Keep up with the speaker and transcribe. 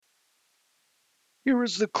Here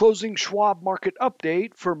is the closing Schwab market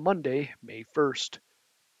update for Monday, May 1st.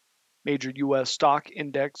 Major U.S. stock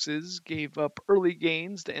indexes gave up early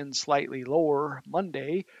gains to end slightly lower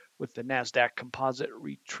Monday, with the Nasdaq Composite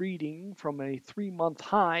retreating from a 3-month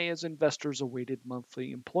high as investors awaited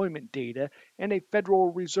monthly employment data and a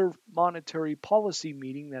Federal Reserve monetary policy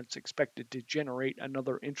meeting that's expected to generate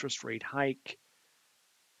another interest rate hike.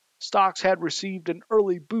 Stocks had received an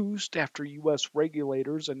early boost after U.S.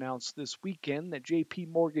 regulators announced this weekend that J.P.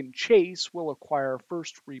 Morgan Chase will acquire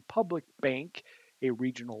First Republic Bank, a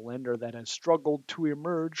regional lender that has struggled to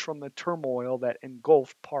emerge from the turmoil that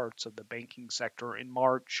engulfed parts of the banking sector in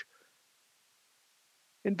March.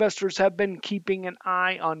 Investors have been keeping an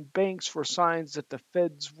eye on banks for signs that the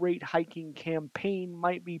Fed's rate hiking campaign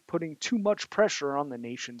might be putting too much pressure on the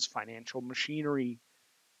nation's financial machinery.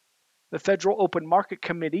 The Federal Open Market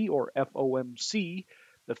Committee, or FOMC,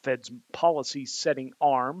 the Fed's policy setting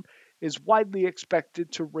arm, is widely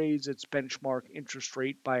expected to raise its benchmark interest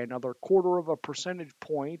rate by another quarter of a percentage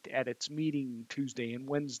point at its meeting Tuesday and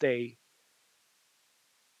Wednesday.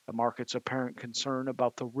 The market's apparent concern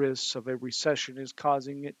about the risks of a recession is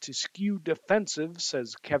causing it to skew defensive,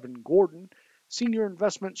 says Kevin Gordon, senior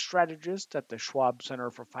investment strategist at the Schwab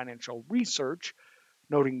Center for Financial Research,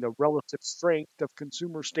 noting the relative strength of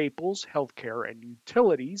consumer staples, healthcare, and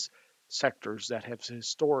utilities, sectors that have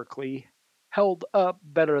historically held up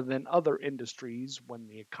better than other industries when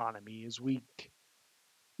the economy is weak.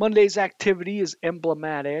 Monday's activity is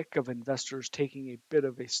emblematic of investors taking a bit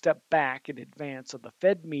of a step back in advance of the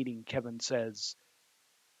Fed meeting, Kevin says.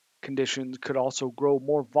 Conditions could also grow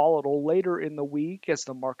more volatile later in the week as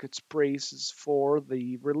the market braces for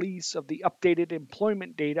the release of the updated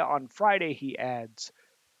employment data on Friday, he adds.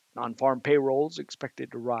 Non-farm payrolls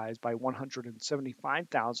expected to rise by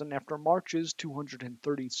 175,000 after March's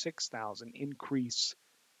 236,000 increase.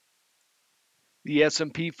 The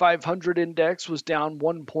S&P 500 index was down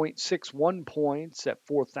 1.61 points at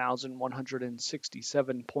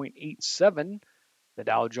 4,167.87. The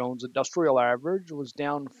Dow Jones Industrial Average was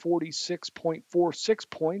down 46.46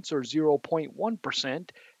 points or 0.1%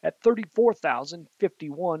 at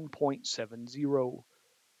 34,051.70.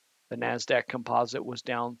 The Nasdaq Composite was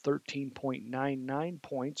down 13.99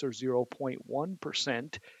 points or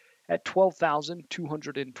 0.1% at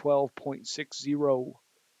 12,212.60.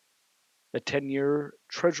 The 10-year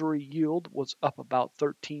Treasury yield was up about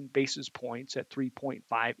 13 basis points at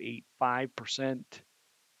 3.585%.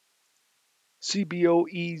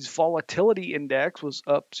 CBOE's volatility index was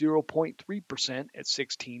up 0.3% at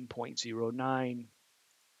 16.09.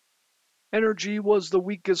 Energy was the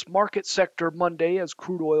weakest market sector Monday as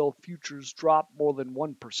crude oil futures dropped more than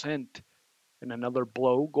 1%. In another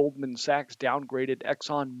blow, Goldman Sachs downgraded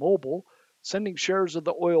ExxonMobil, sending shares of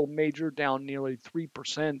the oil major down nearly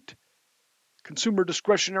 3%. Consumer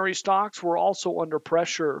discretionary stocks were also under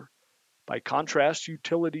pressure. By contrast,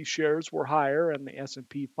 utility shares were higher and the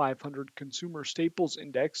S&P 500 Consumer Staples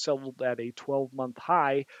Index settled at a 12-month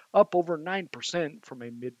high, up over 9% from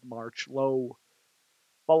a mid-March low.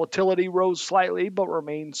 Volatility rose slightly but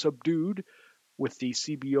remained subdued, with the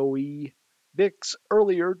CBOE VIX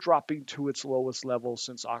earlier dropping to its lowest level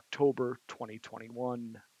since October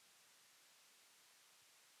 2021.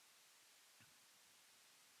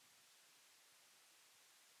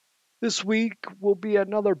 This week will be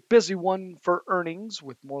another busy one for earnings,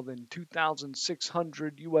 with more than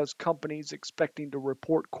 2,600 U.S. companies expecting to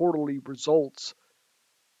report quarterly results.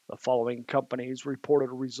 The following companies reported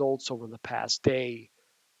results over the past day.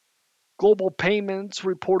 Global Payments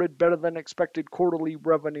reported better than expected quarterly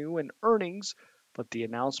revenue and earnings, but the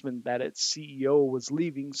announcement that its CEO was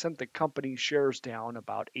leaving sent the company's shares down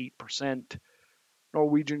about 8%.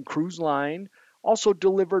 Norwegian Cruise Line also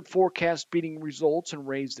delivered forecast-beating results and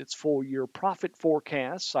raised its full-year profit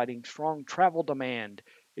forecast, citing strong travel demand.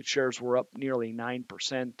 Its shares were up nearly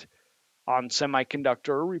 9%. On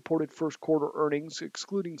Semiconductor reported first quarter earnings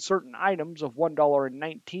excluding certain items of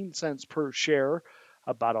 $1.19 per share,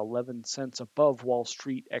 about 11 cents above Wall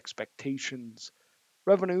Street expectations.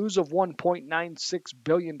 Revenues of $1.96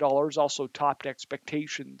 billion also topped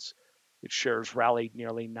expectations. Its shares rallied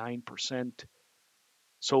nearly 9%.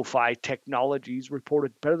 SoFi Technologies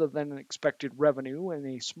reported better than expected revenue and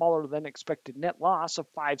a smaller than expected net loss of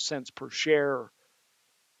 5 cents per share.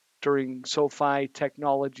 During SoFi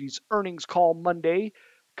Technologies' earnings call Monday,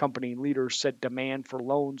 company leaders said demand for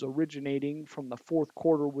loans originating from the fourth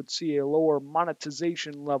quarter would see a lower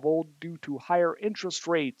monetization level due to higher interest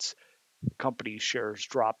rates. The company's shares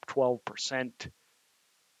dropped 12%.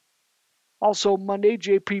 Also Monday,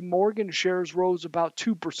 J.P. Morgan shares rose about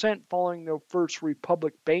 2% following their First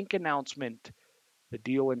Republic Bank announcement. The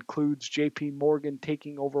deal includes JP Morgan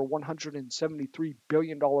taking over $173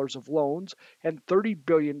 billion of loans and $30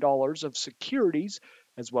 billion of securities,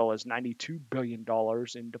 as well as $92 billion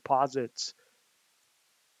in deposits.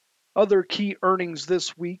 Other key earnings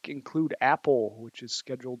this week include Apple, which is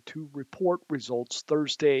scheduled to report results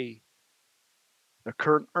Thursday. The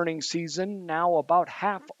current earnings season, now about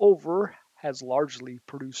half over, has largely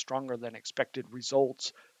produced stronger than expected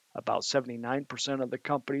results. About 79% of the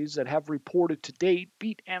companies that have reported to date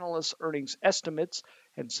beat analysts' earnings estimates,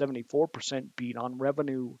 and 74% beat on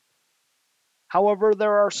revenue. However,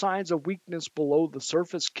 there are signs of weakness below the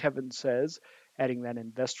surface, Kevin says, adding that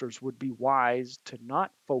investors would be wise to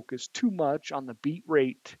not focus too much on the beat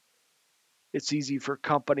rate. It's easy for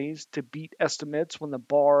companies to beat estimates when the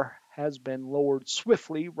bar has been lowered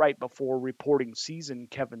swiftly right before reporting season,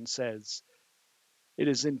 Kevin says. It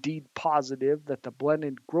is indeed positive that the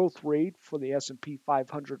blended growth rate for the S&P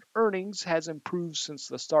 500 earnings has improved since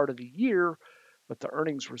the start of the year, but the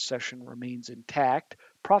earnings recession remains intact.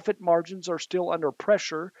 Profit margins are still under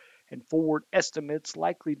pressure, and forward estimates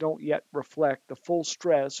likely don't yet reflect the full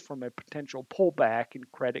stress from a potential pullback in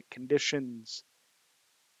credit conditions.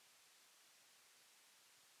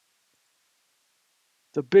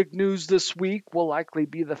 The big news this week will likely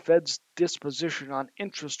be the Fed's disposition on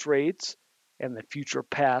interest rates and the future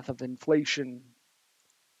path of inflation.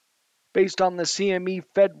 Based on the CME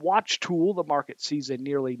Fed Watch tool, the market sees a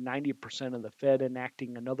nearly 90% of the Fed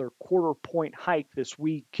enacting another quarter point hike this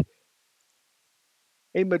week.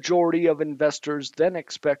 A majority of investors then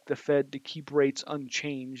expect the Fed to keep rates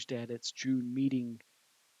unchanged at its June meeting.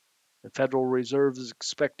 The Federal Reserve is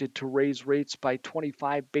expected to raise rates by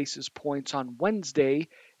 25 basis points on Wednesday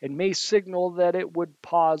and may signal that it would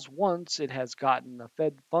pause once it has gotten the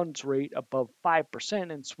Fed funds rate above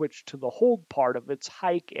 5% and switch to the hold part of its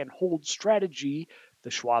hike and hold strategy, the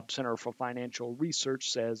Schwab Center for Financial Research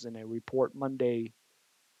says in a report Monday.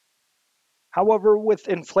 However, with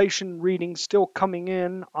inflation readings still coming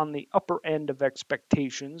in on the upper end of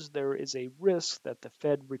expectations, there is a risk that the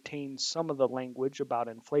Fed retains some of the language about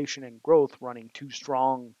inflation and growth running too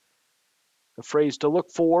strong. The phrase to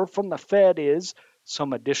look for from the Fed is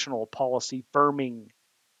some additional policy firming.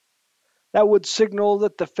 That would signal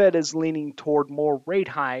that the Fed is leaning toward more rate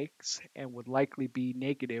hikes and would likely be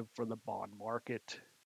negative for the bond market.